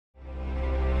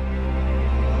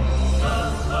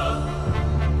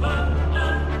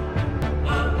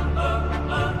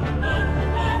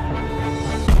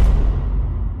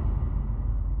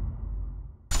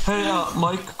Hey,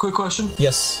 Mike, quick question.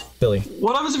 Yes, Billy.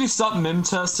 What happens if you stop mim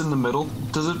test in the middle?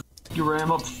 Does it your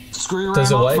RAM up? Screw your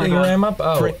Does RAM it up? what your RAM up?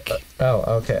 Oh, Frick.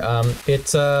 okay.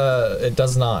 It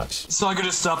does not. So I could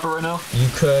just stop it right now? You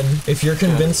could, if you're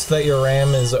convinced that your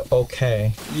RAM is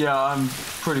okay. Yeah, I'm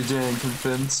pretty dang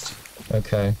convinced.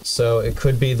 Okay, so it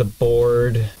could be the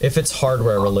board, if it's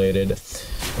hardware related.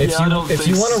 If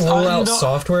you want to rule out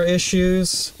software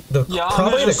issues,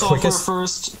 probably the quickest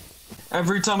first.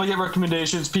 Every time I get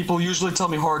recommendations, people usually tell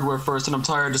me hardware first, and I'm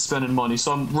tired of spending money,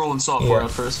 so I'm rolling software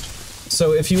out first.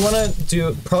 So if you want to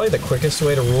do, probably the quickest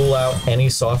way to rule out any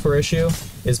software issue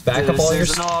is back up all your. This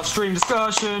is an off-stream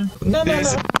discussion. No.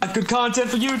 Not good content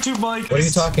for YouTube, Mike. What are you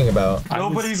talking about?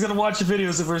 Nobody's gonna watch the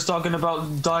videos if we're talking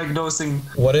about diagnosing.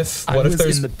 What if I was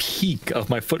there's in the peak of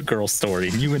my foot girl story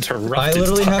and you interrupted? I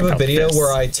literally have a video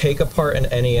where I take apart an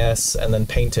NES and then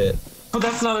paint it. But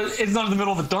that's not. It's not in the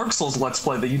middle of a Dark Souls Let's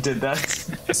Play that you did that.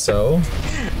 So.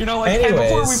 You know, like, hey,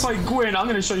 before we fight Gwyn, I'm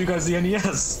gonna show you guys the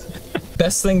NES.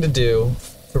 Best thing to do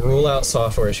to rule out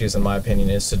software issues, in my opinion,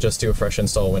 is to just do a fresh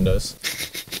install Windows.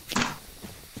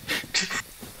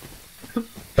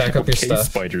 Back up your stuff.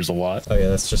 Spiders a lot. Oh yeah,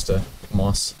 that's just a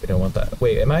moss. We don't want that.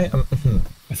 Wait, am I?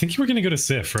 I think you were gonna go to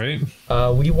Sif, right?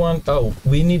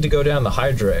 We need to go down the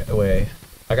Hydra way.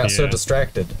 I got so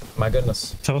distracted. My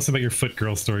goodness. Tell us about your foot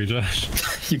girl story,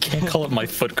 Josh. You can't call it my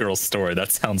foot girl story.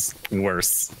 That sounds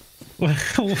worse.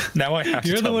 Now I have to.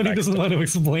 You're the one who doesn't want to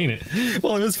explain it.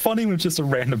 Well, it was funny with just a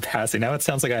random passing. Now it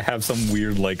sounds like I have some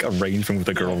weird like arrangement with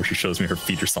a girl where she shows me her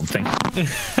feet or something.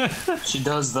 She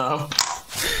does though.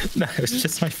 No, it was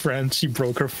just my friend. She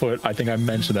broke her foot. I think I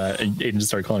mentioned that, and Aiden just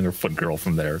started calling her foot girl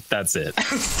from there. That's it.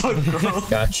 Foot girl.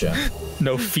 Gotcha.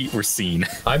 No feet were seen.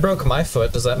 I broke my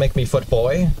foot. Does that make me foot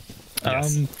boy?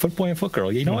 Yes. Foot boy and foot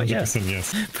girl. You know what? Yes.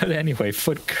 But anyway,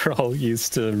 foot girl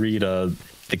used to read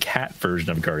the cat version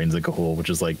of Guardians of Gahul, which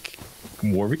is like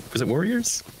was it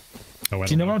Warriors? Oh,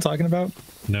 do you know what I'm talking about?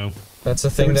 No. That's a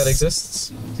thing that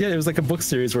exists? Yeah, it was like a book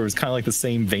series where it was kind of like the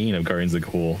same vein of Guardians of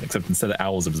Gahul, except instead of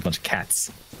owls, it was a bunch of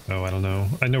cats. Oh, I don't know.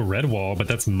 I know Redwall, but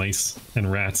that's mice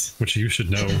and rats, which you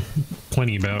should know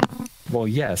plenty about. Well,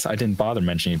 yes, I didn't bother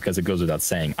mentioning it because it goes without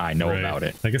saying I know about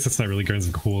it. I guess it's not really Guardians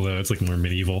of Gahul, though. It's like more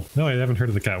medieval. No, I haven't heard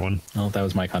of the cat one. Oh, that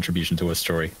was my contribution to a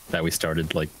story that we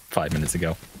started like 5 minutes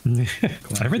ago.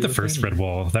 I read the first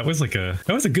Redwall. That was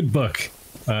a good book.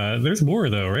 There's more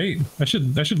though, right? I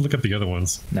should look up the other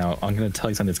ones. Now I'm gonna tell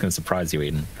you something that's gonna surprise you,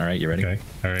 Aiden. All right, you ready? Okay.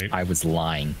 All right. I was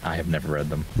lying. I have never read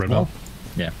them. Redwall?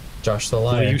 Yeah. Josh the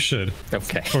liar. Well, you should.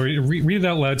 Okay. Or read it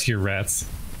out loud to your rats.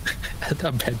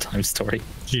 A bedtime story.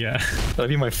 Yeah. That'll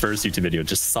be my first YouTube video,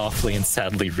 just softly and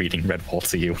sadly reading Redwall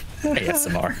to you.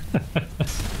 ASMR.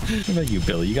 What about you,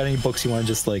 Billy? You got any books you want to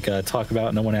just like talk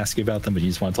about? No one asks you about them, but you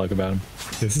just want to talk about them?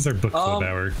 This is our book club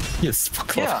hour. Yes, book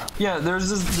club. Yeah. There's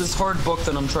this hard book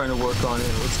that I'm trying to work on.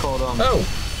 It's called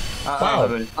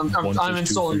wow. I'm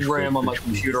installing RAM on my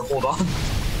computer. Hold on.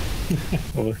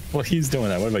 Well, he's doing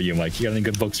that. What about you, Mike? You got any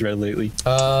good books read lately?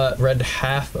 Read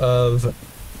half of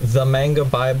The Manga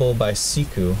Bible by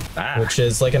Siku, which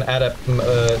is like an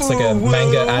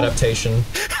manga adaptation.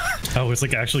 Oh, it's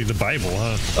like actually the Bible,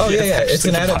 huh? Oh yeah. It's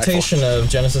an adaptation of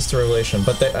Genesis to Revelation,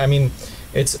 but I mean,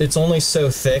 it's only so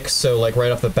thick, so like right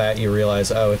off the bat you realize,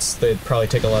 they probably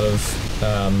take a lot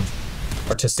of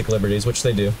artistic liberties, which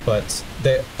they do, but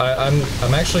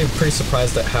I'm actually pretty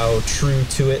surprised at how true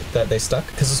to it that they stuck,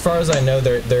 because as far as I know,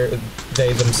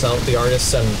 they themselves, the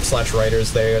artists and /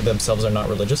 writers, they themselves are not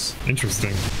religious.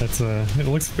 Interesting. That's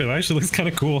it actually looks kind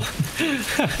of cool.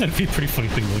 That'd be a pretty funny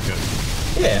thing to look at.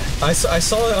 Yeah, I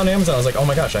saw it on Amazon. I was like, oh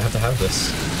my gosh, I have to have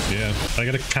this. Yeah, I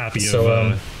got a copy of.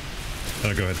 Oh,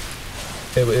 go ahead.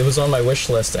 It was on my wish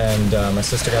list, and my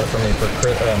sister got it for me for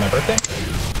my birthday.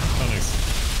 Oh, nice.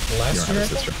 Last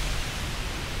year.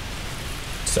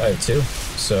 So I have two.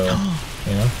 So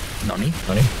you know. Nani?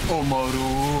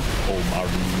 Omaru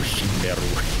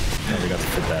Shimeru. Never got to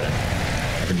put that in.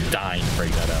 I've been dying to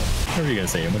break that out. What are you gonna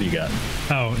say? What do you got?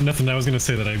 Oh, nothing. I was gonna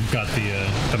say that I got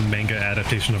the manga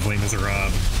adaptation of Les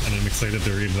Miserables, and I'm excited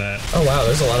to read that. Oh wow,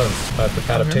 there's a lot of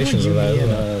adaptations of that.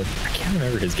 I can't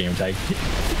remember his game tag.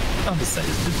 I'll just say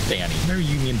it's Danny. Remember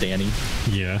you, me, and Danny?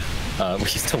 Yeah. We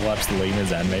used to watch the Les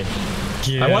Mis anime.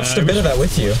 Yeah. I watched a bit of that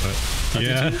with you.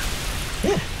 Yeah.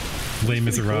 Yeah. Les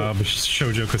Miserables,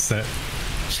 Shoujo cassette.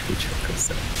 Shoujo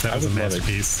cassette. That was a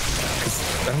masterpiece.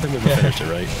 I don't think we've finished it,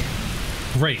 right?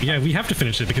 Right, yeah, we have to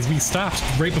finish it because we stopped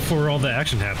right before all the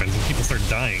action happens and people start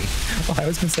dying. Well, I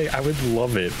was gonna say I would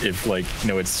love it if like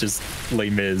it's just Les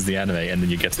Mis the anime, and then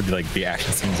you get to be like the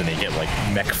action scenes and they get like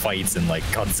mech fights and like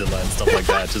Godzilla and stuff like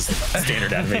that, just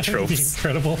standard anime tropes.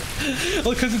 Incredible.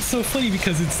 Well, because it's so funny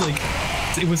because it's like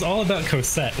it was all about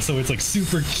Cosette, so it's like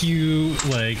super cute.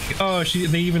 Like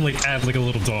they even like add like a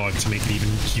little dog to make it even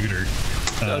cuter.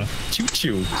 Choo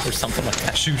Choo or something like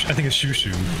that. I think it's Shoo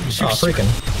Shoo. Oh, freaking.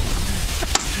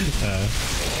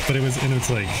 But it's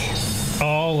like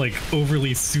all like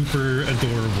overly super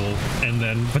adorable,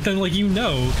 but then like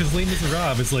because Les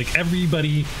Miserables is like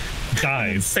everybody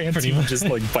dies. Pretty much just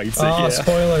like bites it. Oh, Yeah.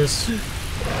 Spoilers.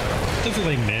 That's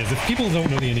Les Mis. If people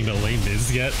don't know the ending to Les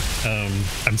Mis yet,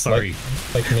 I'm sorry.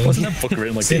 Like me. Wasn't that book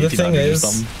written like See, the the thing 1800s is, or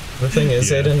something?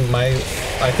 Aiden,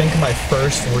 I think my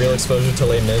first real exposure to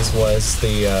Les Mis was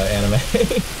the anime.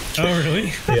 Oh,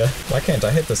 really? Yeah. Why can't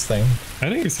I hit this thing? I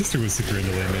think your sister was super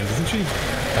into Les Mis, isn't she?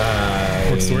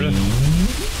 Or sorta?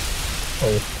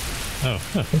 Oh. Oh,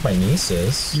 huh. I think my niece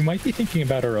is. You might be thinking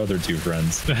about our other two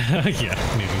friends. Yeah,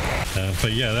 maybe.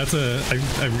 But yeah,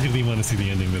 I really want to see the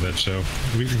ending to that show.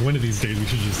 One of these days, we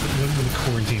should just, when the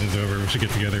quarantine is over, we should get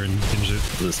together and binge it.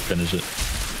 Let's finish it.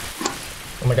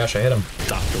 Oh my gosh, I hit him.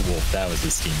 Dr. Wolf, that was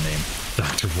his Steam name.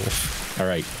 Dr. Wolf. All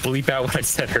right, bleep out what I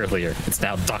said earlier. It's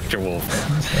now Dr. Wolf.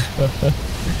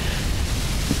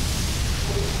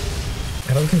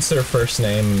 I don't consider first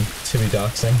name to be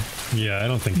doxing. Yeah, I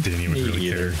don't think Danny would really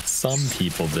care. Some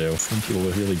people do. Some people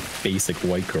with really basic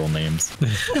white girl names.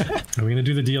 Are we gonna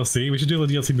do the DLC? We should do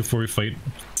the DLC before we fight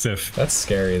Sif. That's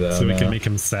scary though. So we can make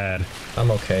him sad. I'm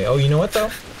okay. Oh, you know what though?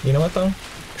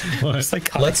 What?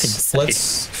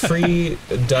 Let's free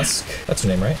Dusk. That's her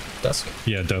name, right? Dusk.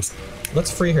 Yeah, Dusk. Let's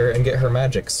free her and get her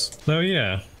magics. Oh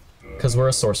yeah. Because we're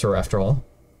a sorcerer after all.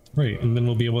 Right, and then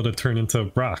we'll be able to turn into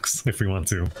rocks if we want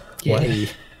to. What?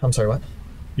 I'm sorry, what?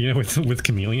 You know, with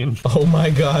Chameleon. Oh my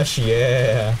gosh,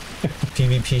 yeah.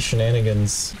 PvP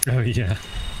shenanigans. Oh yeah.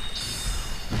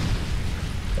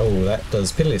 Oh, that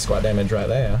does piddly squat damage right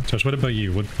there. Josh, what about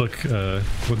you? What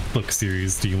book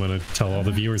series do you want to tell all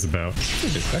the viewers about? That's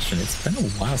a good question. It's been a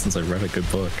while since I read a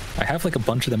good book. I have like a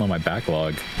bunch of them on my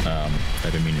backlog. I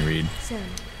didn't mean to read.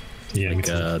 Yeah, like,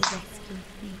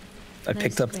 I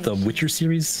picked up the Witcher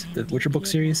series, the Witcher book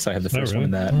series. So I have the first one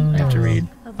in that. I have to read.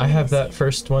 I have that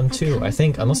first one too, I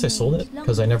think, unless I sold it,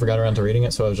 because I never got around to reading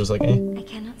it, so I was just like, eh. I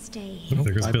cannot stay Oh,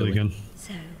 there goes Billy again.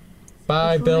 So,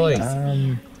 Bye, Billy.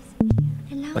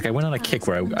 Like I went on a kick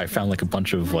where I found like a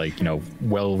bunch of like,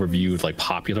 well-reviewed like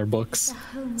popular books.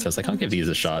 So I was like, I'll give these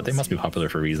a shot. They must be popular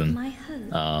for a reason.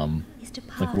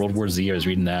 Like World War Z, I was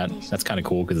reading that. That's kind of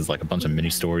cool because it's like a bunch of mini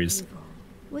stories.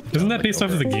 Isn't that based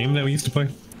off of the game that we used to play?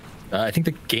 I think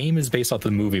the game is based off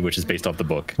the movie, which is based off the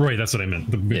book. Right, that's what I meant.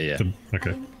 Yeah.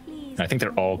 Okay. I think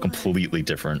they're all completely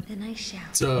different.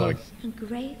 So,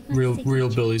 real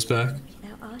Billy's back.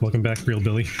 Welcome back, Real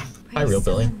Billy. Hi, Real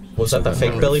Billy. Was that the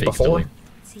fake Billy fake before? Billy.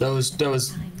 That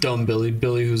was dumb Billy.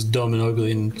 Billy who's dumb and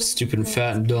ugly and stupid and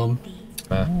fat and dumb.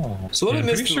 So what Yeah, I I'm missed pretty in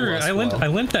the sure last I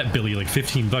while- lent that Billy like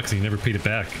 $15 and he never paid it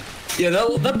back. Yeah,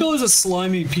 that Billy's a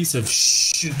slimy piece of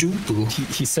shoo-doo-boo.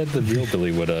 He said the real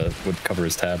Billy would cover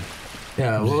his tab.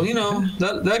 Yeah, well,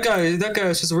 that guy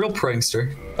is just a real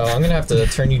prankster. Oh, I'm gonna have to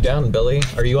turn you down, Billy.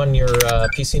 Are you on your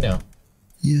PC now?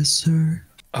 Yes, sir.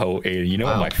 Oh, Aidan, you know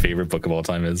what my favorite book of all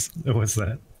time is? What's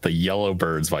that? The Yellow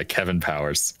Birds by Kevin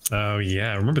Powers. Oh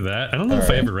yeah, I remember that. I don't know if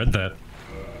I ever read that.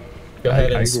 Go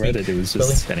ahead I and speak, read it. It was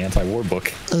just Billy. an anti-war book.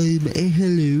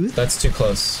 Hello. That's too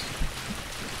close.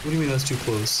 What do you mean that's too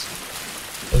close?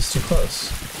 That's too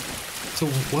close. So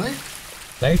what?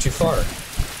 Now you're too far.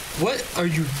 What are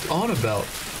you on about?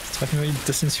 Talking about you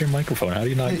distance your microphone. How do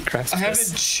you not grasp I this?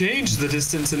 haven't changed the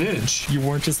distance an inch. You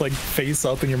weren't just like face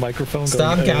up in your microphone.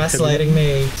 Stop going, gaslighting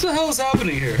me. What the hell is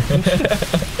happening here?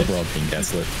 We're all being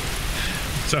gaslit.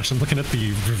 Josh, I'm looking at the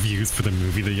reviews for the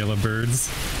movie The Yellow Birds,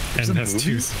 and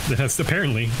it has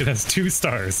apparently 2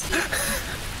 stars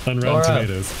on Rotten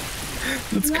Tomatoes.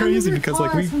 That's crazy because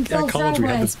like we at college we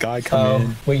had this guy come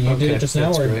in. Wait, you did it just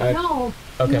now, that's or great. No.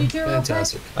 Okay. Can you do it real quick?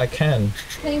 Fantastic. I can.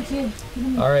 Thank you.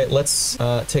 All right, let's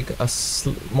take a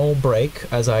small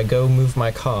break as I go move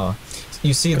my car.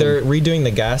 You see, they're redoing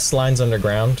the gas lines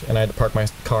underground, and I had to park my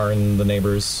car in the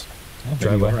neighbor's You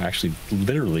driveway. are actually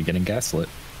literally getting gaslit.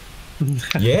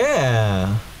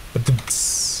 Yeah.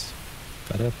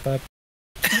 Ba-da-ba.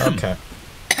 Okay.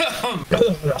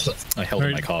 I held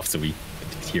in my cough so we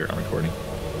could hear it on recording.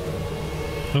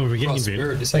 Oh, we're getting Cross invaded.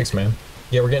 spirit, is Thanks, man.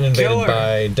 Yeah, we're getting invaded Killer.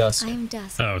 by Dusk. I'm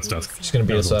Dusk. Oh, it's Dusk. She's gonna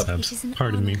beat us up. It is an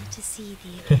Pardon me. honor to see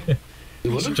thee again.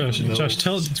 What? Josh,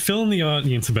 fill in the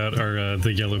audience about our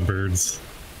the Yellow Birds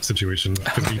situation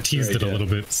because we teased it a little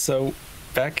bit. So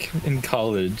back in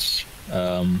college,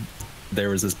 there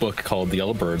was this book called The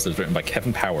Yellow Birds that was written by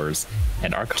Kevin Powers,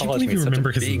 and our college made such a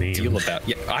big deal about.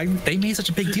 Yeah, they made such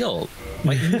a big deal.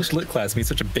 My English lit class made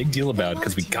such a big deal about it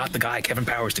because we got the guy Kevin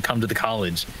Powers to come to the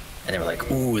college, and they were like,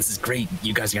 "Ooh, this is great!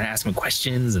 You guys are gonna ask him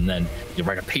questions, and then you'll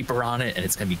write a paper on it, and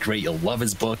it's gonna be great. You'll love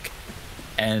his book."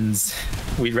 And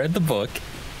we read the book,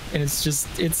 and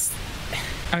it's.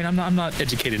 I mean, I'm not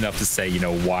educated enough to say,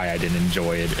 why I didn't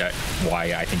enjoy it,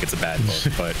 why I think it's a bad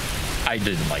book, but I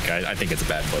didn't like it. I think it's a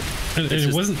bad book. And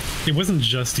it wasn't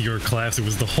just your class, it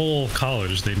was the whole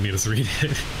college they made us read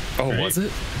it. Oh, right? Was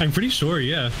it? I'm pretty sure,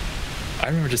 yeah. I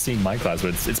remember just seeing my class,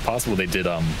 but it's possible they did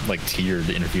tiered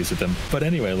interviews with them. But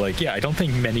anyway, I don't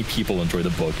think many people enjoy the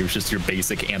book. It was just your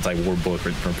basic anti-war book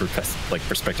from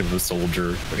perspective of a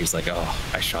soldier, where he's like, "Oh,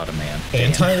 I shot a man."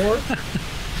 Anti-war?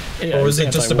 Yeah, or was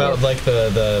it just about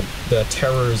the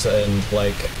terrors and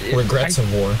regrets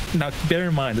of war? Now, bear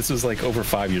in mind, this was over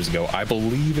 5 years ago. I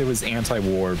believe it was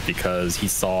anti-war because he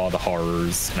saw the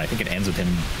horrors, and I think it ends with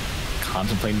him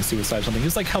contemplating suicide or something.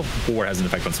 Just like how war has an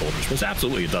effect on soldiers, which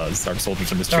absolutely it does. Our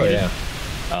soldiers are mistreated. Oh, yeah.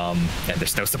 And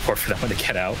there's no support for them when they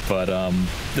get out. But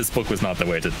this book was not the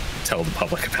way to tell the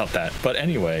public about that. But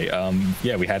anyway,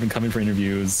 we had him come in for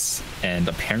interviews, and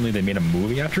apparently they made a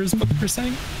movie after his book, you're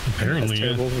saying? Apparently,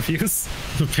 terrible reviews.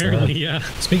 Apparently, yeah.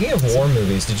 Speaking of war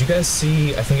movies, did you guys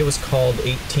see, I think it was called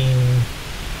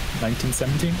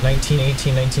 1917?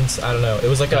 1918, 19... I don't know. It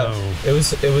was the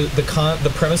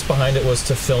premise behind it was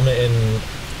to film it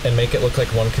and make it look like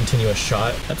one continuous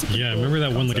shot. I remember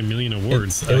that won a million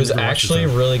awards. It was actually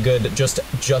really good, just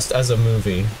as a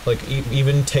movie.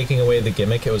 Even taking away the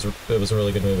gimmick, it was a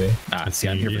really good movie. I'm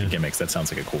here for the gimmicks. That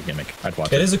sounds like a cool gimmick. I'd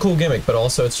watch it. It is a cool gimmick, but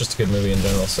also it's just a good movie in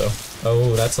general. So,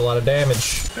 that's a lot of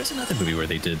damage. There's another movie where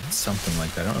they did something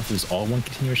like that. I don't know if it was all one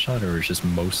continuous shot or it was just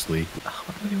mostly.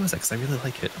 What movie was that? Because I really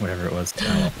like it. Whatever it was.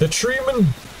 The Treeman.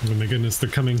 Oh my goodness, they're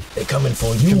coming. They're coming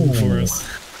for you. Coming for us.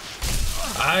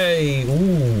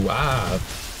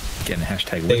 Getting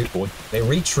hashtag whipped, boy. They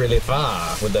reach really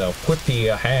far with their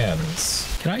whippy hands.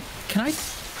 Can I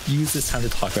use this time to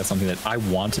talk about something that I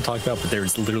want to talk about, but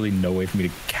there's literally no way for me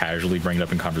to casually bring it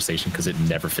up in conversation because it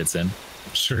never fits in?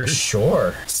 Sure.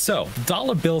 So,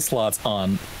 dollar bill slots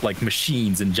on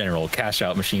machines in general, cash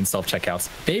out machines, self-checkouts,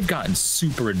 they've gotten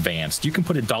super advanced. You can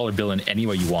put a dollar bill in any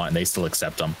way you want and they still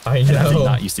accept them. I know. And that did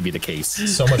not used to be the case.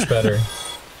 So much better.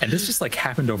 And this just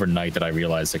happened overnight that I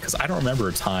realized it, because I don't remember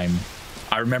a time.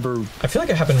 I feel like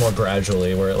it happened more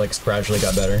gradually, where it gradually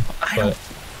got better.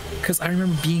 Because I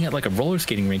remember being at a roller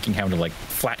skating rink and having to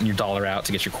flatten your dollar out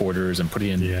to get your quarters and put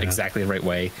it in exactly the right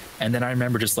way. And then I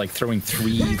remember just throwing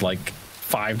three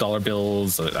 $5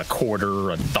 bills, a quarter,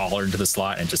 $1 into the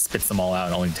slot, and just spits them all out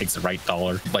and only takes the right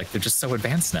dollar. They're just so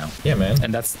advanced now. Yeah, man.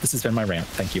 And this has been my rant.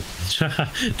 Thank you.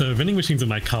 The vending machines at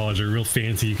my college are real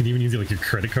fancy. You can even use your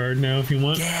credit card now if you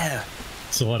want. Yeah.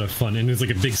 It's a lot of fun, and there's a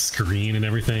big screen and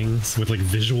everything with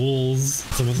visuals.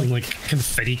 It's almost like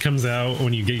confetti comes out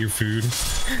when you get your food.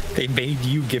 They made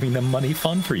you giving them money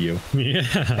fun for you. Yeah.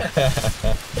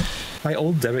 My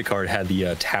old debit card had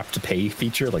the tap to pay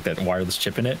feature, that wireless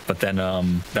chip in it. But then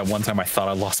that one time I thought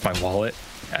I lost my wallet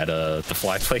at the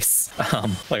fly place. I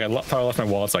thought I lost my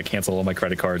wallet, so I canceled all my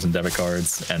credit cards and debit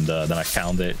cards. And then I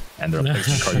found it, and the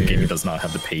replacement card you gave me does not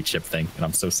have the pay chip thing, and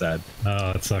I'm so sad.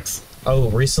 Oh, that sucks. Oh,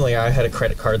 recently I had a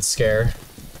credit card scare.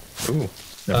 Ooh.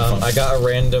 I got a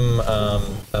random,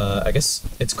 I guess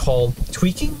it's called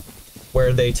tweaking,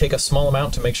 where they take a small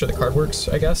amount to make sure the card works,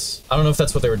 I guess. I don't know if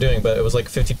that's what they were doing, but it was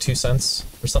 52 cents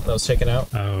or something that was taken out.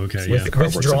 Oh, okay,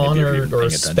 Withdrawn or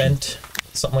spent,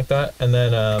 something like that. And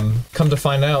then, come to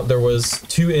find out, there was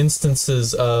 2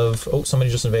 instances of... Oh,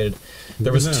 somebody just invaded.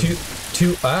 There was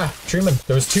Truman.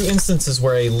 There was 2 instances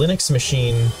where a Linux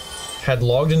machine had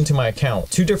logged into my account.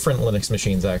 2 different Linux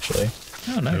machines, actually.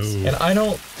 Oh, nice. And I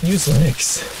don't use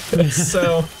Linux.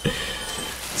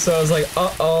 So I was like,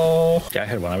 uh-oh. Yeah, I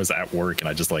had when I was at work and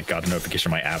I just got a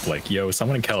notification on my app yo,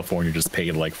 someone in California just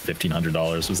paid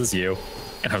 $1,500. Was this you?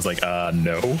 And I was like,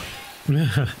 no.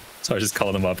 So I just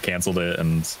called them up, canceled it,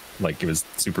 and it was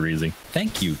super easy.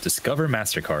 Thank you, Discover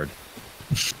MasterCard.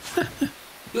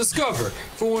 Discover,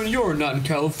 for when you're not in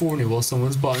California while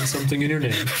someone's buying something in your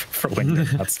name. For when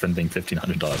you're not spending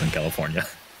 $1,500 in California.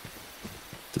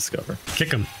 Discover.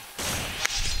 Kick him.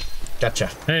 Gotcha.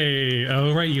 Hey,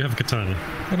 oh right, you have a katana.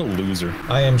 What a loser.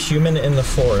 I am human in the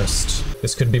forest.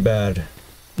 This could be bad.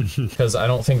 Because I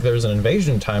don't think there's an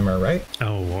invasion timer, right?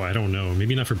 Oh, well, I don't know.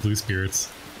 Maybe not for blue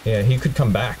spirits. Yeah, he could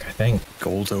come back, I think.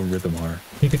 Goldo Rhythmar.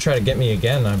 He could try to get me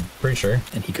again, I'm pretty sure.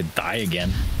 And he could die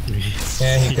again.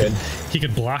 Yeah, he could. He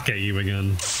could block at you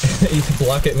again. He could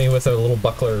block at me with a little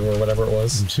buckler or whatever it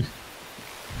was.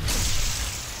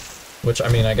 Which, I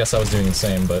mean, I guess I was doing the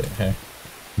same, but hey.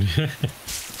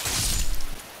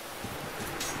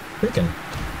 Freaking.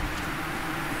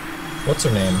 What's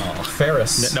her name? Oh.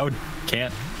 Ferris. No,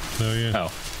 can't. Oh, yeah. Oh, I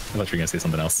thought you were gonna say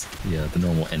something else. Yeah, the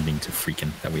normal ending to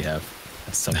freaking that we have.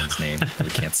 That's someone's name that we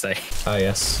can't say. Ah,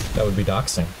 yes. That would be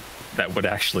doxing. That would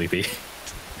actually be.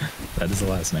 That is the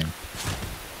last name.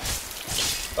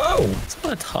 Oh! It's a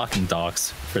lot of talking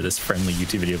docs for this friendly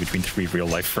YouTube video between 3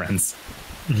 real-life friends.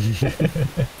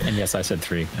 And yes, I said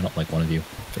 3. I don't like one of you.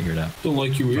 Figure it out. Don't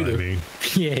like you either. Funny.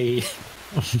 Yay!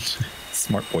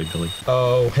 Smart boy, Billy.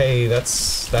 Oh, hey,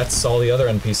 that's all the other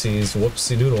NPCs.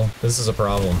 Whoopsie doodle. This is a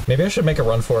problem. Maybe I should make a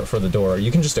run for it for the door.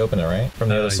 You can just open it, right? From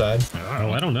the other side?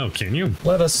 Oh, I don't know. Can you?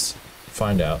 Let us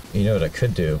find out. You know what I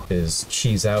could do is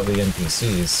cheese out the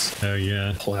NPCs. Oh,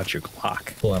 yeah. Pull out your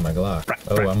Glock. Pull out my Glock. Brat,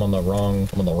 Oh, brat. I'm on the wrong.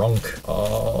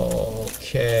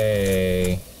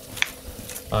 Okay.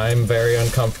 I'm very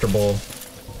uncomfortable.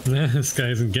 This guy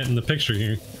isn't getting the picture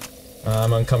here.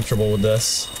 I'm uncomfortable with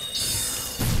this.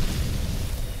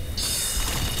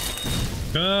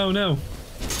 Oh, no.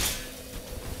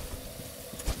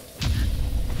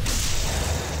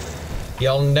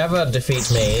 You'll never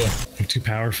defeat me. You're too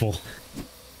powerful.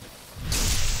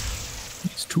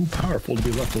 He's too powerful to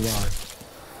be left alive.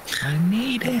 I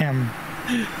need him.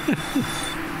 What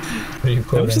are you I was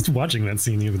quoting? just watching that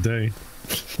scene the other day.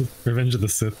 Revenge of the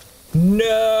Sith. No!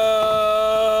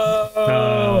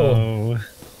 Oh.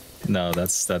 No,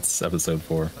 that's episode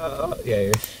 4.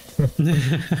 Yeah,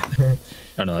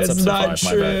 Oh no, that's it's episode not 5.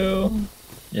 My bad. true.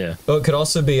 Yeah. Oh, it could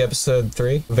also be episode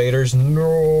 3. Vader's no.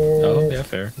 Oh yeah,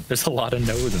 fair. There's a lot of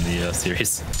no's in the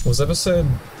series. Was episode?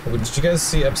 Did you guys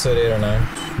see episode 8 or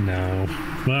 9? No.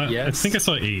 Well, I Yes. think I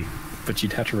saw 8. But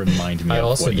you'd have to remind me I of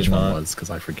also what did each one not. was, because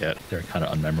I forget. They're kind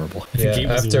of unmemorable. I think Yeah, 8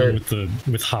 was after- the one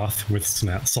with Hoth, with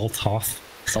Salt Hoth.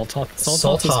 Salthoth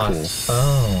Salt was Hoth. cool.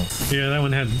 Oh. Yeah, that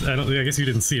one had. I guess you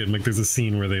didn't see it. Like, there's a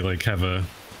scene where they like have a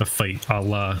fight, a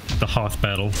la the Hoth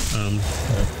battle,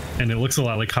 and it looks a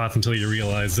lot like Hoth until you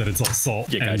realize that it's all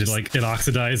salt, Yeah, and just- like it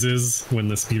oxidizes when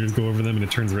the speeders go over them, and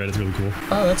it turns red. It's really cool.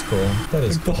 Oh, that's cool. That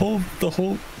is The cool.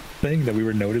 whole thing that we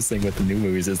were noticing with the new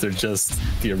movies is they're just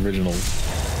the original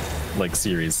like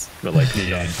series, but like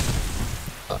moved on.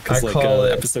 I Because like call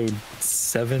it. episode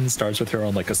 7 starts with her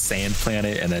on like a sand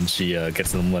planet, and then she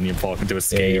gets the Millennium Falcon to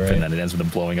escape, you're right. and then it ends with them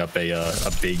blowing up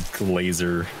a big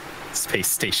laser space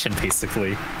station,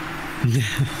 basically.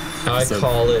 I so-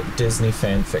 call it Disney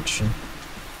fan fiction.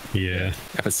 Yeah.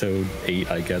 Episode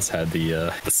 8, I guess, had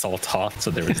the Salt Hoth,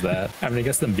 so there was that. I mean, I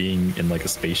guess them being in like a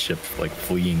spaceship, like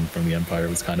fleeing from the Empire,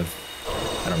 was kind of.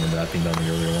 I don't remember that being done in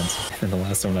the earlier ones. And then the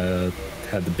last one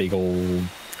had the big old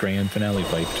grand finale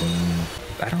fight between.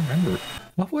 I don't remember.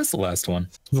 What was the last one?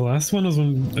 The last one was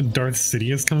when Darth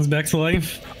Sidious comes back to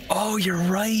life. Oh, you're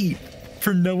right.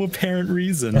 For no apparent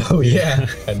reason. Oh yeah,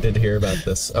 I did hear about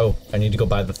this. Oh, I need to go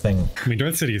buy the thing. I mean,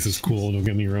 Darth Sidious is cool. Don't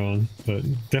get me wrong, but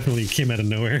definitely came out of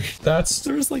nowhere. That's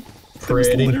There was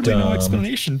pretty literally no dumb.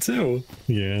 explanation too.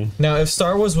 Yeah. Now, if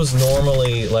Star Wars was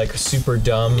normally like super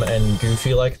dumb and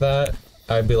goofy like that,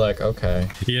 I'd be like, okay.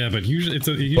 Yeah, but usually it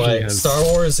usually But has. Star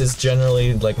Wars is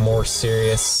generally like more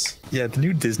serious. Yeah, the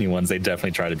new Disney ones, they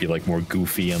definitely try to be like more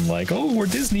goofy and like, oh, we're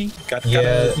Disney. Gotta,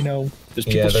 Yeah. you know, there's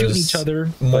Yeah, people shooting there's each other,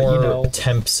 more but you know,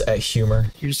 attempts at humor.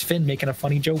 here's Finn making a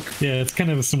funny joke. Yeah, it's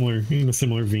kind of a similar vein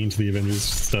to the Avengers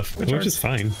stuff, which are- is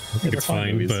fine. I think they're it's fun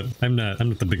fine, movies. but I'm not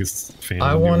the biggest fan.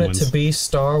 I of the want new it ones. to be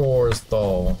Star Wars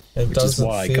though. It Which is doesn't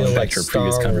why, feel going back like to our Star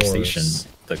previous conversation, Wars.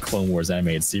 the Clone Wars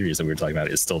animated series that we were talking about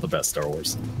is still the best Star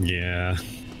Wars. Yeah,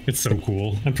 it's so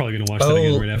cool. I'm probably gonna watch that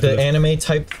again Oh, right after the this. anime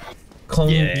type clone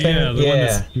Yeah. thing? Yeah, the one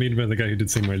that's made by the guy who did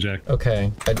Samurai Jack.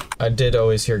 Okay, I did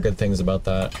always hear good things about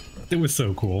that. It was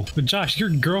so cool. But Josh, your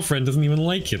girlfriend doesn't even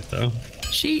like it though.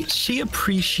 She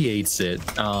appreciates it.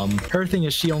 Her thing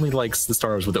is she only likes the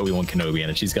Star Wars with Obi-Wan Kenobi in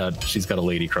it. She's got a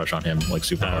lady crush on him, like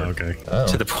super Oh, hard. okay. Oh.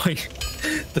 To the point,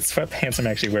 the sweatpants I'm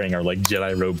actually wearing are like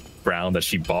Jedi robe brown that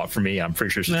she bought for me. I'm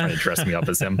pretty sure she's trying to dress me up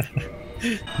as him.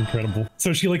 Incredible.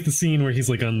 So she liked the scene where he's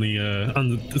like on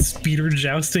the speeder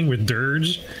jousting with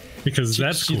Dirge, because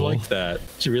that's She cool. liked that.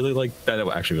 She really liked that. It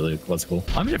actually really was cool.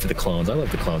 I'm here for the clones. I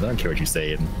love the clones. I don't care what you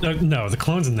say. And No, the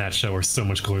clones in that show are so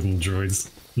much cooler than the droids.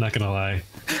 Not gonna lie.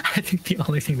 I think the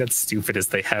only thing that's stupid is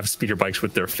they have speeder bikes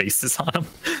with their faces on them.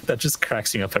 That just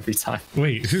cracks me up every time.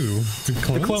 Wait, who?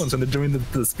 The clones, when they're doing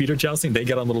the speeder jousting, they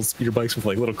get on little speeder bikes with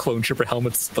like little clone trooper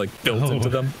helmets like built into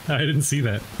them. I didn't see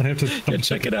that. I have to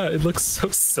check it out. It looks so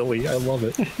silly. I love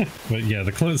it. But yeah,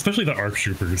 the clones, especially the ARC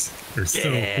troopers, are so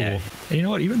cool. And you know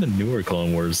what? Even the newer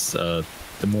Clone Wars, the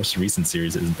most recent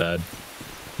series isn't bad.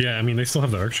 Yeah, I mean, they still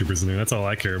have the ARC troopers in there. That's all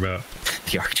I care about.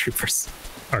 The ARC troopers.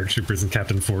 ARC troopers and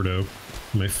Captain Fordo.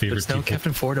 My favorite. There's no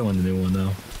Captain Fordo in the new one, though.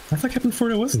 I thought Captain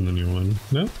Fordo was in the new one.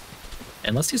 No?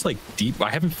 Unless he's like deep. I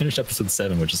haven't finished episode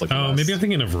 7, which is like. Oh, maybe I'm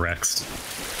thinking of Rex.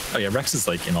 Oh yeah, Rex is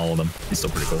like in all of them. He's still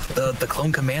pretty cool. The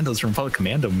clone commandos from Republic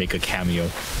Commando make a cameo.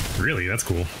 Really? That's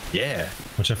cool. Yeah.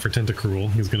 Watch out for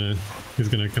Tentacruel. He's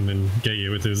gonna come and get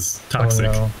you with his toxic.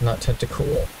 Oh no, not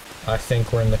Tentacruel. I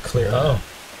think we're in the clear. Oh.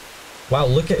 Wow,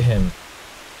 look at him.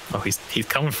 Oh, he's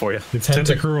coming for you. It's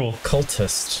Tentacruel.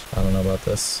 Cultist. I don't know about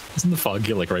this. Isn't the fog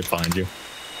get like right behind you?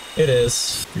 It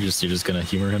is. You're just gonna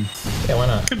humor him? Yeah, why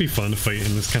not? It could be fun to fight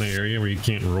in this kind of area where you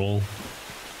can't roll.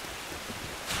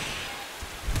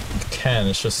 You can,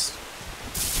 it's just...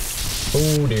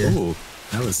 Oh dear. Ooh,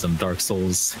 that was some Dark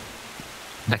Souls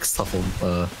next level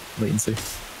latency.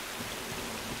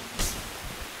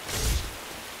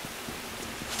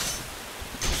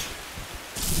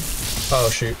 Oh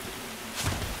shoot.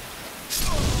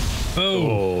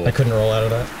 Oh. I couldn't roll out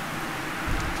of that.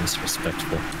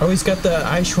 Disrespectful. Oh, he's got the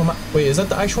Aishwamai. Wait, is that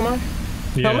the Aishwamai?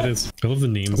 Yeah, it is. I love the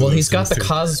names. Well, he's got the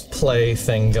cosplay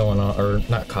thing going on, or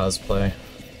not cosplay.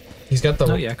 He's got the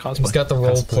cosplay. He's got the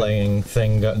role playing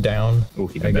thing down. Ooh,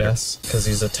 I guess because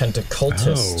he's a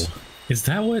tentacultist. Oh. Is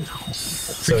that what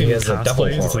So he has a double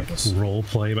cosplay is? horns. Like role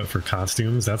play, but for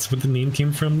costumes. That's what the name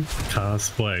came from.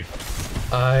 Cosplay.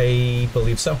 I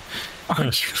believe so.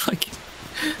 Aren't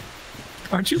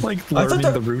you like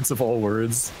learning the roots of all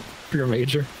words for your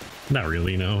major? Not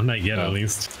really, no. Not yet, at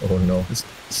least. Oh no. It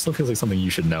still feels like something you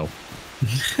should know.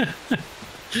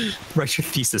 Write your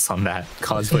thesis on that.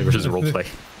 Cosplay versus roleplay.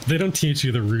 They don't teach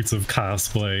you the roots of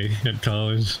cosplay at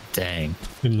college. Dang.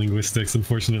 In linguistics,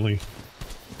 unfortunately.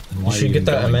 You should get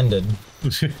that amended.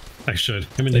 I should.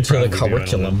 I mean, into the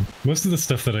curriculum. Most of the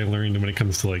stuff that I learned when it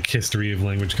comes to like history of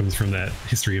language comes from that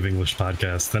History of English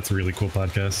podcast. That's a really cool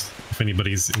podcast. If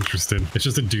anybody's interested, it's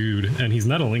just a dude, and he's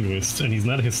not a linguist, and he's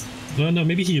not a well, no,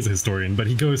 maybe he is a historian, but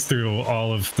he goes through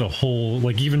all of the whole,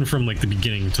 like even from like the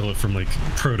beginning till from like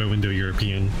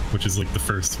Proto-Indo-European, which is like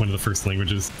one of the first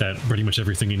languages that pretty much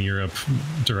everything in Europe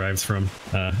derives from,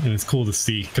 and it's cool to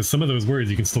see because some of those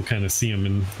words you can still kind of see them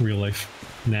in real life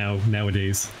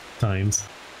nowadays times.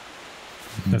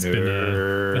 That's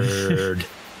Nerd.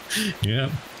 Been yeah.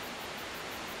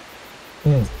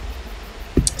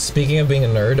 Speaking of being a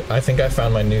nerd, I think I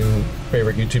found my new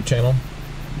favorite YouTube channel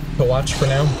to watch for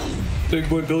now.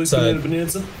 BigBoyBilly's Banana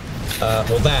Bonanza.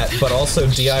 Well, that, but also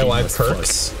DIY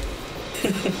Perks.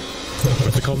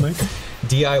 What's it called, Mike?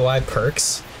 DIY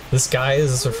Perks. This guy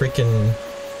is a freaking...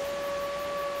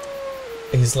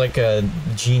 He's like a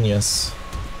genius.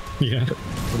 Yeah.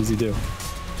 What does he do?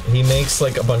 He makes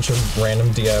like a bunch of random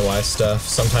DIY stuff,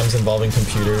 sometimes involving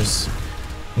computers,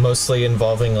 mostly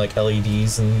involving like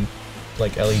LEDs and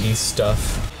like LED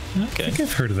stuff. Okay. I think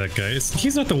I've heard of that guy.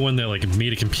 He's not the one that like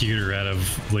made a computer out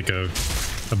of like a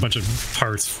bunch of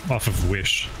parts off of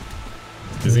Wish.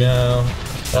 Is he? No.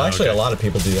 Well, actually, okay. A lot of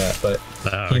people do that, but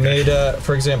okay. He made,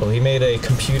 for example, he made a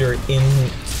computer in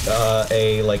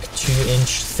a like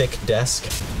 2-inch thick desk.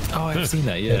 Oh, I've seen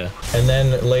that, yeah. And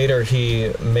then later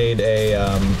he made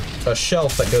a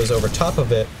shelf that goes over top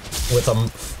of it with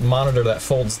a monitor that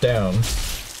folds down.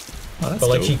 Oh, that's but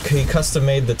like dope. he custom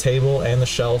made the table and the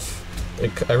shelf.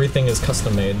 Everything is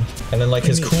custom made. And then like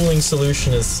his cooling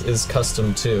solution is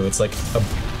custom too. It's like a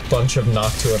bunch of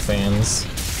Noctua fans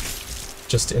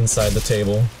just inside the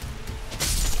table.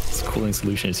 His cooling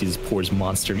solution is he just pours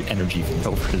monster energy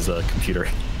over his computer.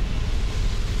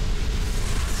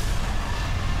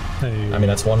 Hey, I mean,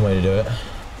 that's one way to do it.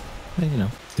 You know.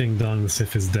 Ding dong, the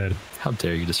Sith is dead. How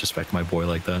dare you disrespect my boy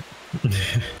like that?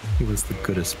 He was the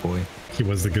goodest boy. He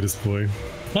was the goodest boy.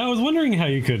 I was wondering how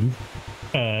you could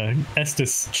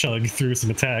Estus chug through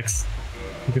some attacks.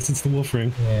 I guess it's the Wolf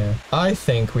Ring. Yeah. I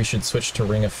think we should switch to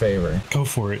Ring of Favor. Go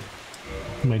for it.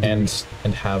 My dude.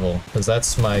 And Havel, because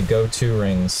that's my go-to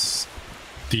rings.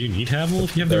 Do you need Havel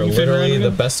if you have They're the Ring of Favor literally on the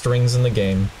again? best rings in the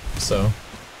game, so...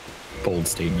 Bold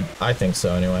statement. I think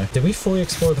so, anyway. Did we fully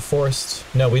explore the forest?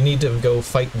 No, we need to go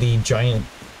fight the giant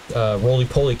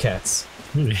roly-poly cats.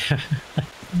 Yeah.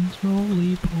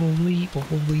 Roly poly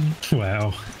poly.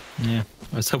 Wow. Yeah,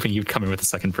 I was hoping you'd come in with the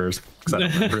second verse, because I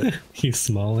don't remember it. He's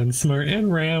small and smart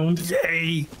and round.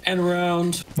 Yay! And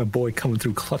round. My boy coming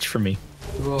through clutch for me.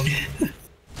 Well,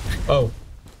 Oh.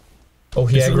 Oh,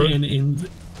 he aggroed?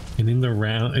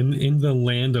 In the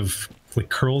land of like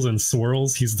curls and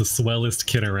swirls, he's the swellest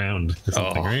kid around or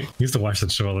something, right? I used to watch that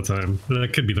show all the time.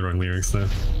 That could be the wrong lyrics though.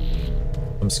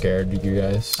 I'm scared of you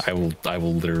guys. I will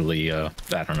literally, I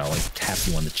don't know, like tap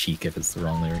you on the cheek if it's the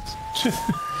wrong lyrics.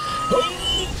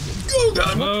 Oh,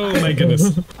 God. Oh my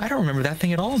goodness. I don't remember that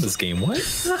thing at all in this game. What?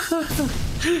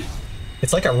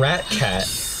 It's like a rat cat.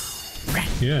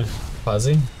 Yeah.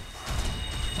 Fuzzy?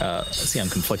 See, I'm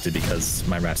conflicted because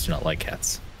my rats do not like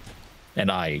cats. And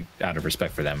I, out of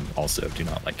respect for them, also do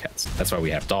not like cats. That's why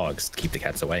we have dogs, to keep the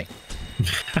cats away.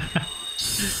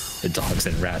 The dogs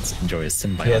and rats enjoy a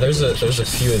symbiotic. Yeah, there's a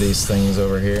few of these things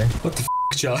over here. what the f,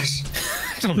 Josh?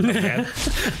 I don't know, man.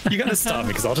 You gotta stop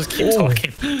me, because I'll just keep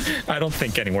talking. I don't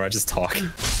think anymore, I just talk.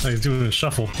 Oh, he's doing a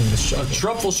shuffle. A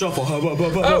truffle shuffle.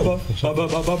 Oh,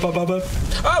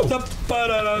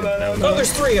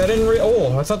 there's 3. I didn't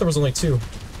oh, I thought there was only 2.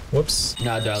 Whoops.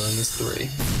 Nah, darling, it's 3.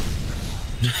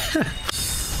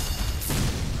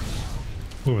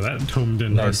 Oh, that homed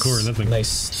in hardcore, nothing.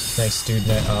 Nice dude.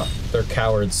 They're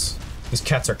cowards. These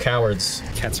cats are cowards.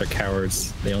 Cats are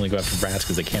cowards. They only go after rats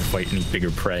because they can't fight any bigger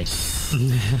prey.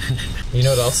 You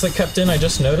know what else they kept in? I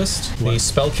just noticed the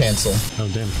spell cancel. Oh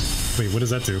damn! Wait, what does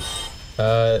that do?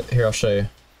 Here I'll show you.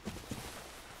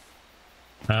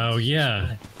 Oh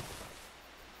yeah.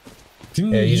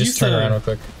 Yeah, you just turn around real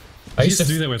quick. I used to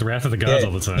do that with Wrath of the Gods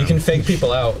all the time. You can fake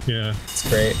people out. Yeah. It's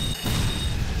great.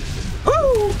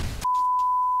 Woo!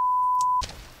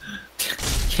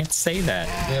 Can't say that.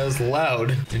 Yeah, it was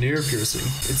loud and ear piercing.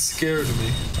 It scared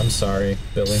me. I'm sorry,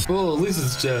 Billy. Well, at least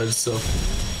it's dead, so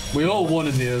we all won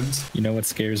in the end. You know what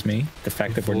scares me? The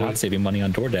fact that we're not saving money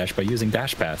on DoorDash by using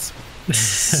Dash Pass.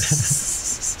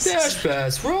 Dash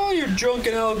Pass for all your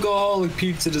drunken alcoholic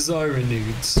pizza desiring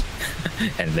needs.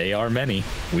 And they are many.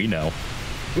 We know.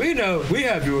 We know. We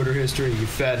have your order history, you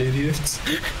fat idiots.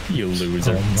 You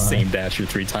loser. Same Dasher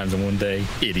 3 times in one day.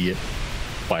 Idiot.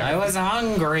 I was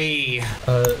hungry.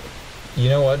 You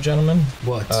know what, gentlemen?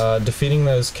 What? Defeating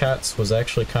those cats was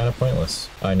actually kind of pointless.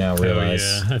 I now realize.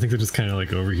 Oh yeah, I think they're just kind of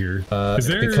like over here. Because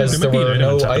there were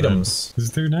no items.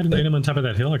 Is there not an item on top of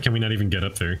that hill, or can we not even get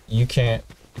up there? You can't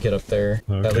get up there.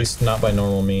 Okay. At least not by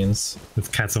normal means. It's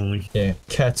cats only. Yeah,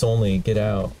 cats only. Get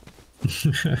out.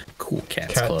 Cool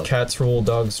cats club. Cats rule,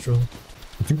 dogs rule.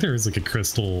 I think there is like a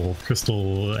crystal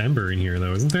ember in here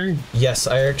though, isn't there? Yes,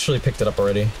 I actually picked it up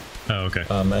already. Oh, okay.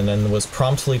 And then was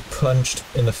promptly punched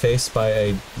in the face by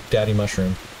a daddy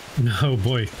mushroom. Oh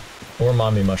boy. Or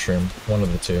mommy mushroom, one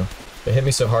of the two. It hit me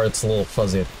so hard it's a little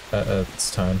fuzzy at its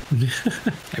time.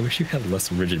 I wish you had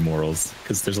less rigid morals,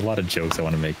 because there's a lot of jokes I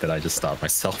want to make that I just stopped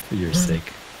myself for your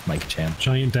sake, Mike Chan.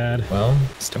 Giant dad. Well,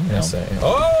 Stonehelm.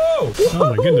 Oh! Oh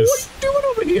my goodness. What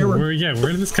are you doing over here?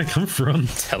 Where did this guy come from?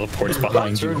 Teleports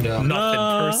behind you. Down.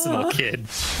 Nothing personal, kid.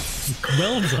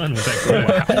 Well done with that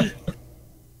grab.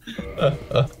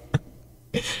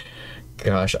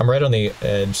 Gosh, I'm right on the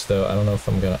edge though. I don't know if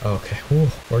I'm gonna. Oh, okay. Ooh,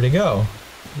 where'd he go?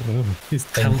 Oh, he's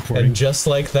teleporting. And just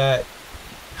like that,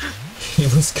 he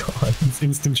was gone. It's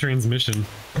instant transmission.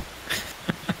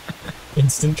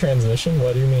 Instant transmission?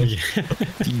 What do you mean? Yeah.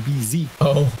 DBZ.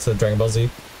 Oh, it's a Dragon Ball Z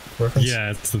reference? Yeah,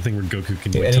 it's the thing where Goku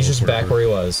can. Yeah, like, and he's just back over. where he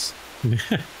was.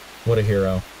 What a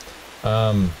hero.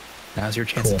 Now's your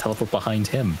chance to teleport behind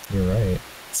him. You're right.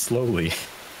 Slowly.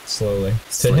 Slowly.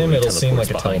 To Slowly him, it'll seem like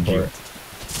a teleports behind you. teleport.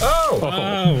 Oh!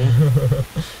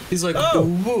 Oh, He's like, Oh.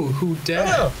 ooh, who dad?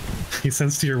 Oh! he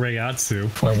sends to your Reiatsu.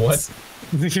 My what?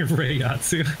 Your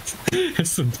Reiatsu.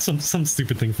 It's some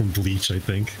stupid thing from Bleach, I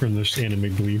think, from the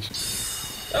anime Bleach.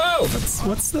 Oh!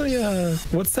 What's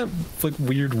that like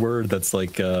weird word that's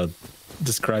like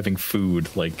describing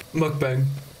food? Like Mukbang.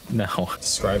 no.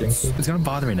 Describing food? It's gonna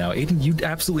bother me now. Aiden, you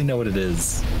absolutely know what it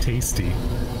is. Tasty.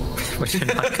 But you're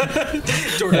not gonna,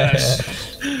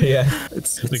 DoorDash. Yeah.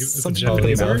 it's a some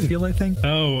Japanese Japanese word? feel, I think.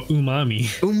 Oh, umami.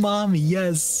 Umami,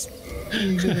 yes.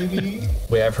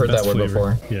 Wait, I've heard Best that word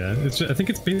flavor. before. Yeah, I think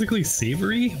it's basically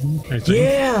savory. I think.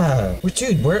 Yeah! Well,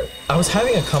 dude, I was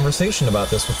having a conversation about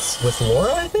this with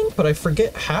Laura, I think, but I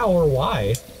forget how or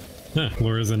why. Huh,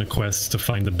 Laura's in a quest to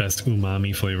find the best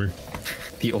umami flavor.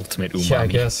 The ultimate umami. Yeah, I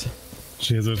guess.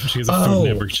 She has a Food Oh.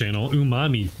 Network channel.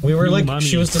 Umami. We were like, Umami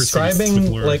she was precise describing with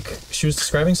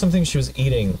Laura. something she was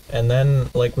eating, and then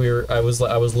like I was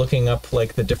looking up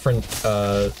like the different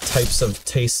types of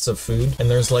tastes of food, and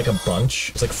there's like a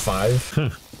bunch. It's like 5. Huh.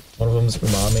 One of them's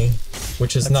umami,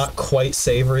 which is not quite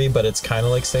savory, but it's kind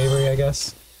of like savory, I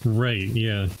guess. Right,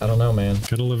 yeah. I don't know, man.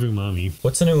 Gotta love umami.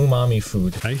 What's an umami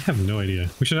food? I have no idea.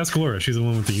 We should ask Laura. She's the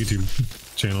one with the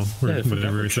YouTube channel, or Yeah,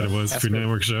 whatever it said it was. Food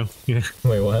Network show. Yeah.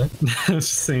 Wait, what? I was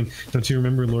just saying, don't you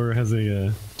remember Laura has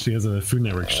she has a Food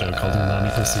Network show called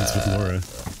Umami Pursuits with Laura.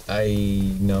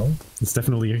 I know. It's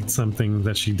definitely something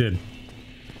that she did.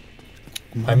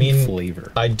 I mean,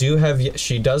 flavor. I do have,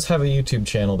 she does have a YouTube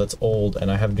channel that's old,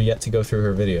 and I have yet to go through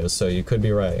her videos, so you could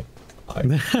be right.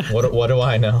 What do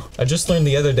I know? I just learned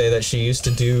the other day that she used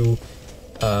to do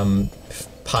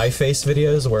pie face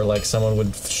videos where like someone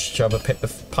would shove a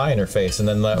pie in her face, and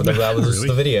then that was Really? just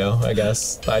the video, I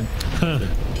guess.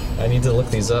 I need to look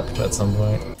these up at some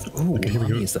point. Ooh, Okay, here we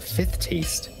go. umami is the 5th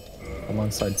taste,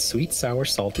 alongside sweet, sour,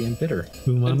 salty, and bitter.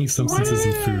 Umami substances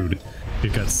in food.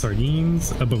 We've got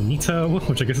sardines, a bonito,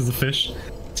 which I guess is a fish,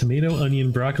 tomato,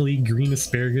 onion, broccoli, green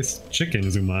asparagus, chicken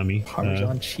is umami.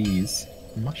 Parmesan cheese,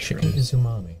 Chicken mushrooms. is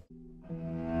umami.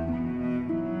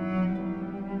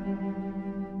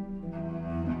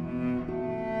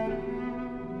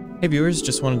 Hey viewers,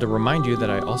 just wanted to remind you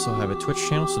that I also have a Twitch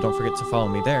channel, so don't forget to follow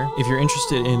me there. If you're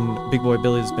interested in Big Boy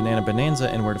Billy's Banana Bonanza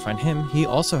and where to find him, he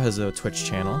also has a Twitch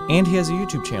channel, and he has a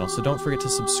YouTube channel, so don't forget to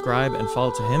subscribe and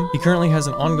follow to him. He currently has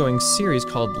an ongoing series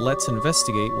called Let's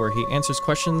Investigate, where he answers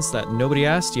questions that nobody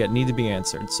asked yet need to be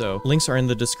answered, so links are in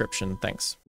the description.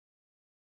 Thanks.